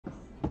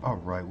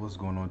Alright, what's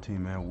going on,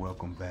 team, man?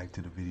 Welcome back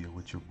to the video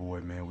with your boy,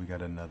 man. We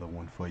got another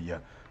one for you,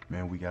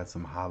 man. We got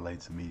some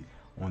highlights of me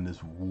on this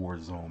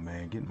Warzone,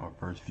 man. Getting my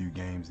first few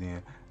games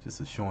in,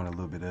 just showing a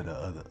little bit of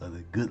the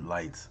other good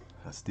lights.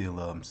 I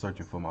still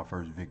searching for my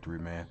first victory,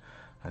 man.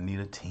 I need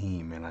a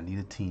team, man. I need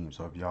a team.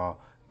 So if y'all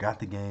got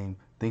the game,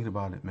 thinking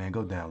about it, man,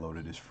 go download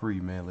it. It's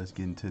free, man. Let's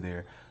get into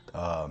there.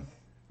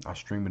 I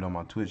stream it on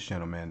my Twitch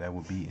channel, man. That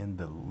will be in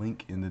the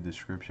link in the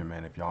description,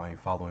 man. If y'all ain't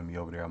following me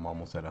over there, I'm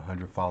almost at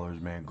 100 followers,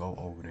 man. Go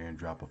over there and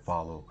drop a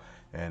follow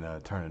and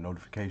turn the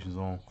notifications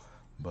on.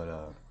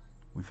 But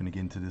we finna get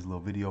into this little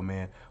video,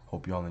 man.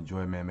 Hope y'all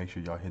enjoy, man. Make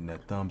sure y'all hitting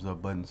that thumbs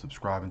up button,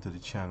 subscribing to the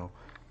channel,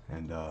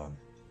 and y'all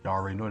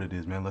already know what it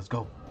is, man. Let's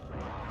go.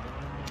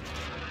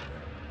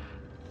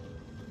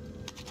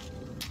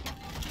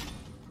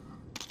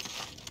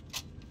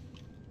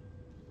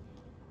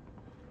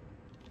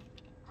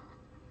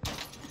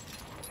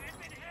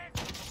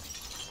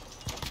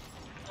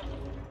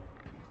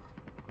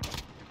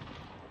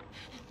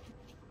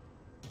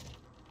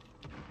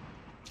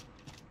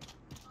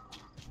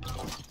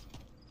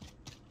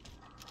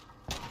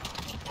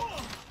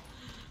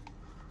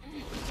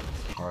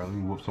 Alright, let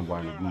me whoop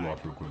somebody in the glue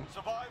off real quick.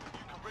 Survive and you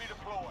can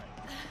redeploy.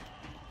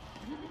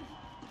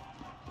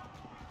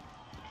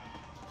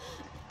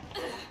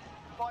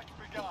 Fight's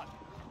begun.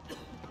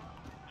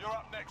 You're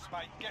up next,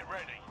 mate. Get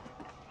ready.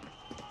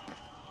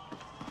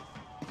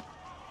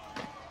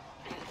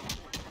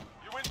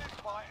 You win this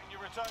fight and you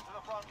return to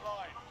the front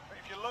line. But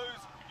if you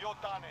lose, you're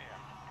done here.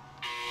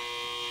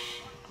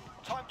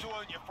 Time to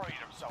earn your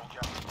freedom,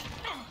 soldier.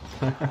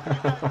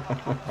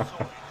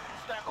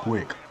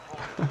 Quick.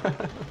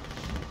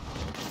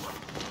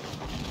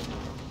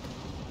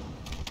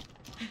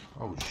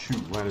 Oh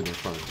shoot, landed in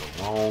front of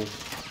the wrong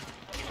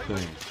thing.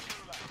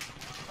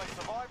 If they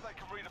survive, they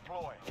can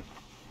redeploy.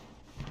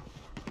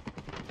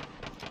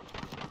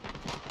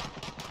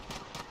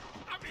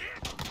 I'm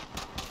hit!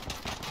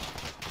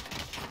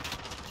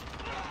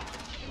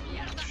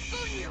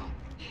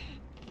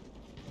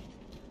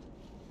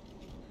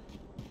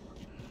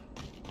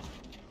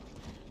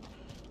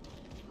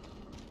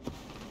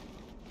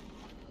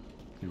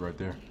 He right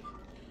there.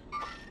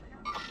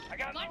 I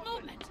got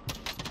movement.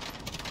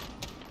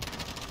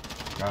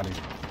 Got him.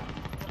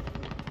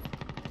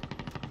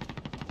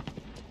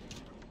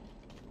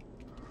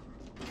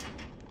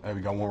 Hey,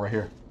 we got one right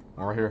here.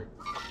 One right here.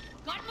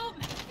 Got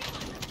movement.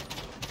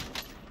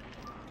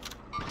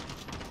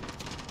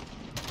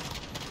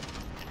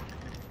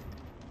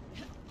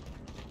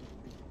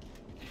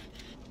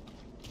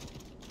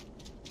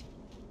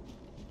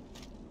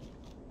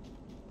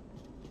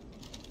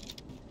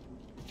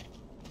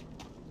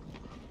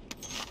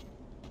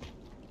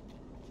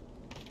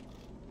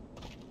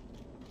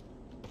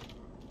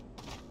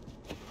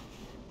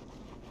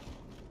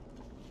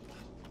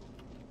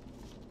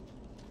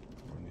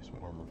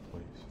 Armor,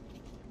 please.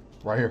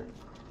 Right here.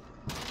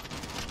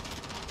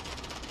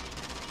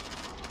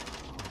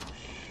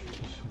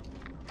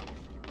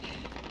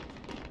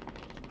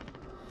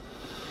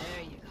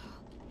 There you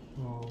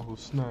go. Oh,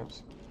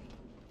 snaps.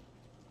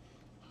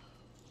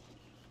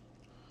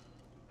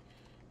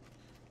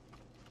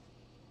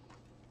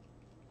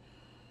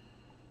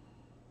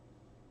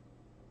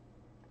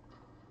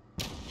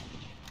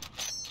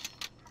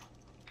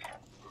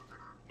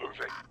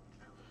 Moving.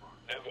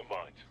 Never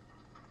mind.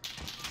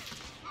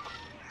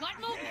 Got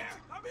movement.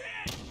 I'm in.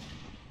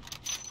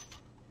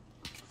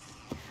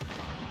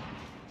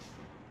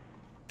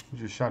 He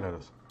just shot at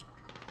us.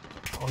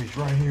 Oh, he's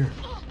right here.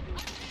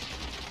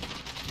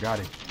 Got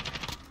him.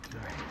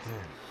 God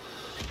damn.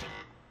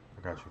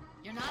 I got you.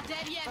 You're not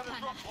dead yet, Set a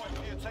Hunter. drop point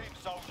for your team,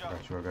 soldier. I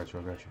got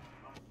you.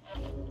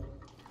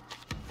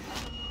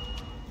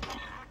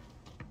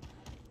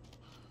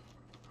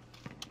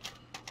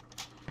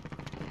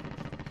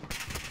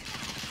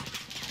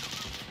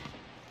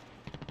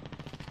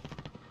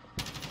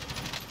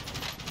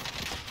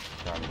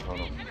 Got him. Hold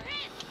on.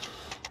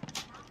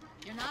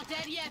 You're not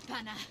dead yet,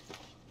 Panna.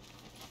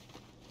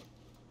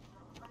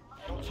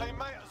 Your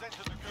teammate has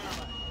entered the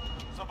gulag.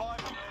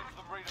 Survival earns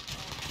them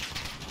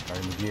redeploy. Got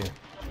him again.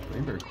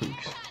 You better quick.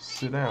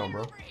 Sit down,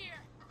 bro. Over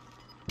here.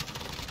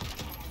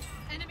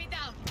 Enemy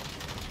down.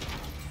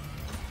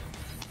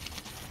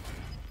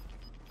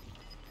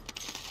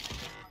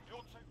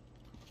 Your team.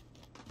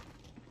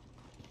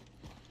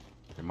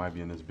 It might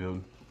be in this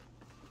building.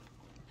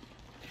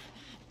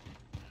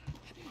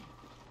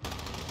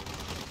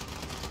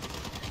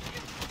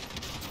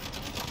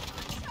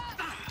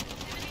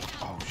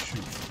 Oh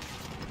shoot.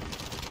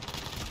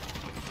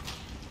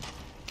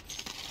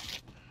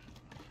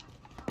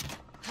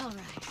 All right.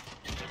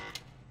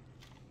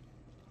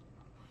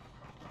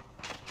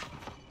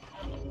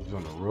 He's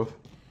on the roof.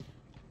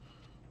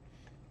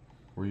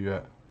 Where you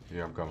at?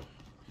 Yeah, I'm coming.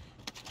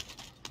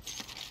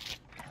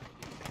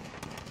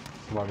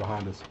 Somebody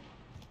behind us.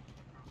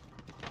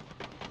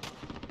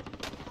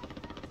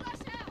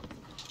 Flash out.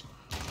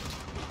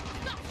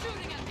 Stop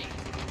shooting at me.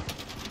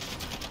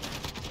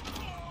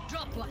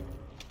 Drop one.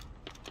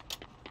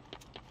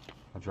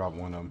 I dropped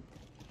one of them.